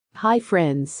Hi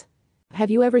friends.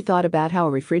 Have you ever thought about how a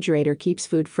refrigerator keeps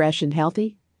food fresh and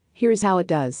healthy? Here's how it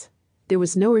does. There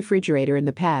was no refrigerator in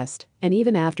the past, and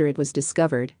even after it was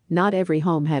discovered, not every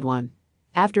home had one.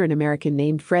 After an American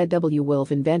named Fred W.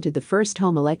 Wolf invented the first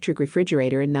home electric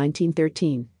refrigerator in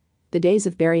 1913. The days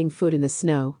of burying food in the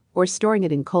snow, or storing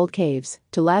it in cold caves,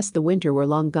 to last the winter were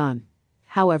long gone.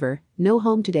 However, no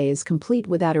home today is complete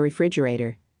without a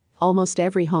refrigerator. Almost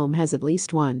every home has at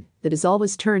least one that is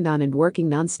always turned on and working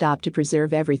non-stop to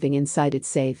preserve everything inside it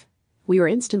safe. We are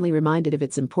instantly reminded of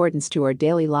its importance to our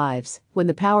daily lives when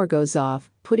the power goes off,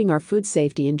 putting our food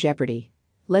safety in jeopardy.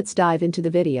 Let's dive into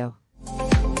the video.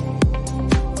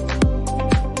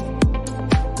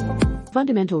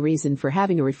 Fundamental reason for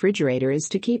having a refrigerator is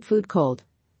to keep food cold.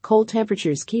 Cold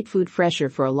temperatures keep food fresher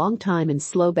for a long time and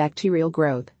slow bacterial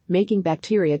growth, making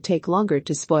bacteria take longer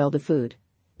to spoil the food.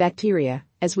 Bacteria,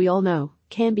 as we all know,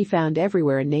 can be found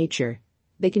everywhere in nature.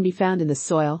 They can be found in the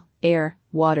soil, air,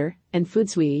 water, and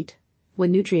foods we eat.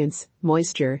 When nutrients,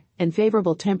 moisture, and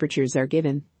favorable temperatures are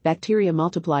given, bacteria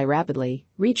multiply rapidly,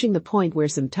 reaching the point where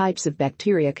some types of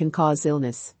bacteria can cause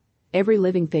illness. Every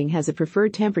living thing has a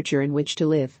preferred temperature in which to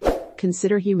live.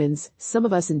 Consider humans. Some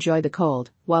of us enjoy the cold,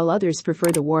 while others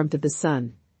prefer the warmth of the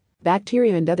sun.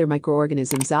 Bacteria and other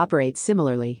microorganisms operate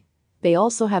similarly. They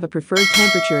also have a preferred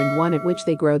temperature and one at which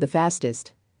they grow the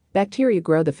fastest. Bacteria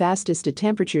grow the fastest at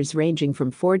temperatures ranging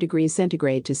from 4 degrees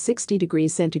centigrade to 60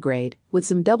 degrees centigrade, with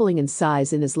some doubling in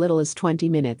size in as little as 20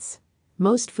 minutes.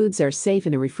 Most foods are safe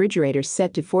in a refrigerator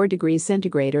set to 4 degrees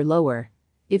centigrade or lower.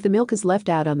 If the milk is left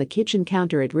out on the kitchen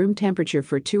counter at room temperature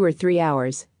for 2 or 3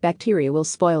 hours, bacteria will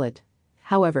spoil it.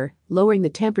 However, lowering the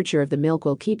temperature of the milk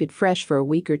will keep it fresh for a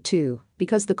week or two,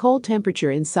 because the cold temperature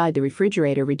inside the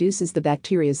refrigerator reduces the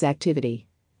bacteria's activity.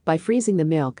 By freezing the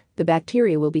milk, the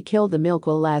bacteria will be killed. The milk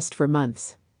will last for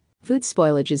months. Food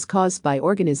spoilage is caused by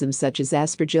organisms such as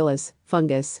aspergillus,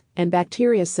 fungus, and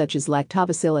bacteria such as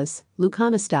lactobacillus,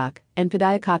 leuconostoc, and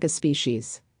pediococcus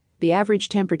species. The average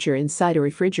temperature inside a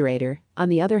refrigerator, on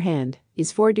the other hand,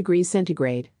 is 4 degrees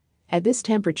centigrade. At this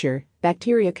temperature,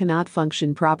 bacteria cannot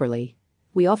function properly.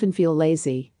 We often feel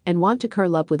lazy and want to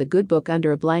curl up with a good book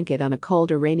under a blanket on a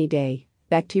cold or rainy day.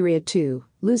 Bacteria, too,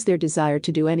 lose their desire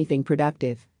to do anything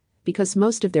productive. Because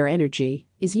most of their energy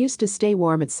is used to stay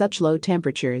warm at such low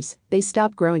temperatures, they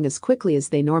stop growing as quickly as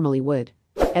they normally would.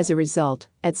 As a result,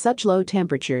 at such low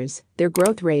temperatures, their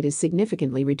growth rate is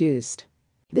significantly reduced.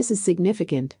 This is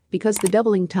significant because the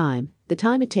doubling time, the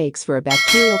time it takes for a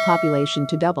bacterial population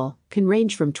to double, can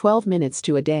range from 12 minutes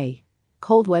to a day.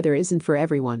 Cold weather isn't for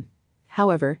everyone.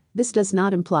 However, this does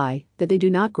not imply that they do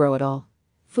not grow at all.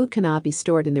 Food cannot be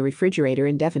stored in the refrigerator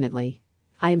indefinitely.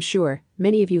 I am sure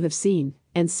many of you have seen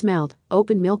and smelled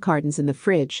open milk cartons in the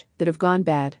fridge that have gone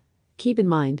bad. Keep in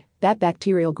mind that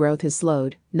bacterial growth has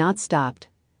slowed, not stopped.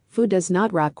 Food does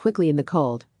not rot quickly in the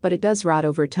cold, but it does rot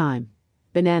over time.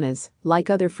 Bananas, like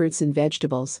other fruits and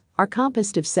vegetables, are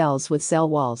composed of cells with cell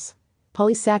walls.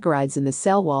 Polysaccharides in the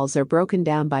cell walls are broken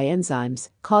down by enzymes,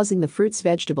 causing the fruit's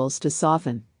vegetables to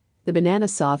soften. The banana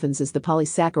softens as the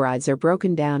polysaccharides are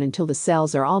broken down until the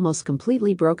cells are almost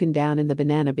completely broken down and the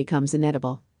banana becomes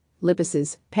inedible.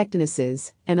 Lipases,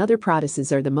 pectinases, and other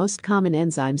proteases are the most common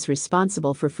enzymes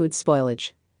responsible for food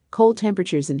spoilage. Cold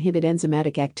temperatures inhibit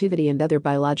enzymatic activity and other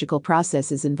biological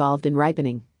processes involved in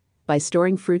ripening. By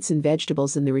storing fruits and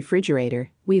vegetables in the refrigerator,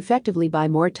 we effectively buy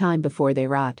more time before they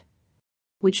rot.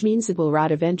 Which means it will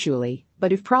rot eventually,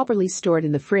 but if properly stored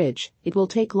in the fridge, it will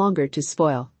take longer to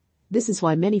spoil. This is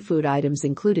why many food items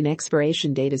include an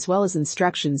expiration date as well as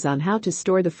instructions on how to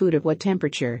store the food at what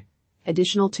temperature.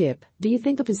 Additional tip: do you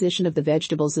think the position of the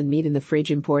vegetables and meat in the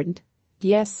fridge important?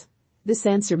 Yes. This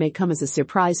answer may come as a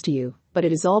surprise to you, but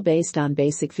it is all based on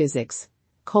basic physics.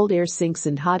 Cold air sinks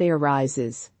and hot air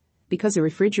rises. Because a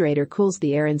refrigerator cools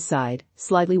the air inside,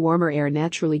 slightly warmer air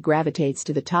naturally gravitates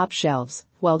to the top shelves,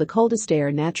 while the coldest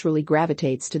air naturally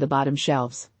gravitates to the bottom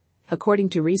shelves. According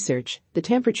to research, the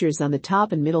temperatures on the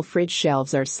top and middle fridge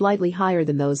shelves are slightly higher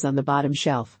than those on the bottom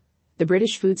shelf. The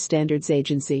British Food Standards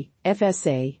Agency,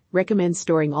 FSA, recommends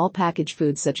storing all packaged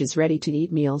foods such as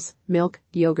ready-to-eat meals, milk,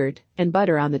 yogurt, and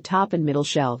butter on the top and middle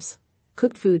shelves.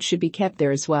 Cooked food should be kept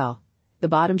there as well. The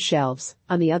bottom shelves,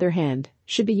 on the other hand,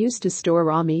 should be used to store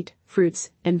raw meat,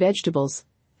 fruits, and vegetables.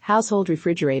 Household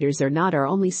refrigerators are not our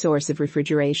only source of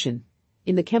refrigeration.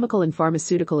 In the chemical and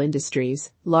pharmaceutical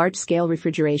industries, large-scale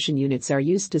refrigeration units are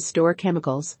used to store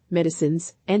chemicals,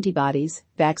 medicines, antibodies,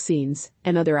 vaccines,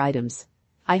 and other items.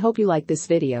 I hope you like this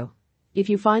video. If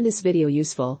you find this video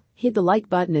useful, hit the like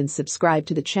button and subscribe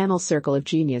to the channel Circle of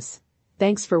Genius.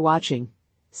 Thanks for watching.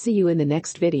 See you in the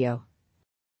next video.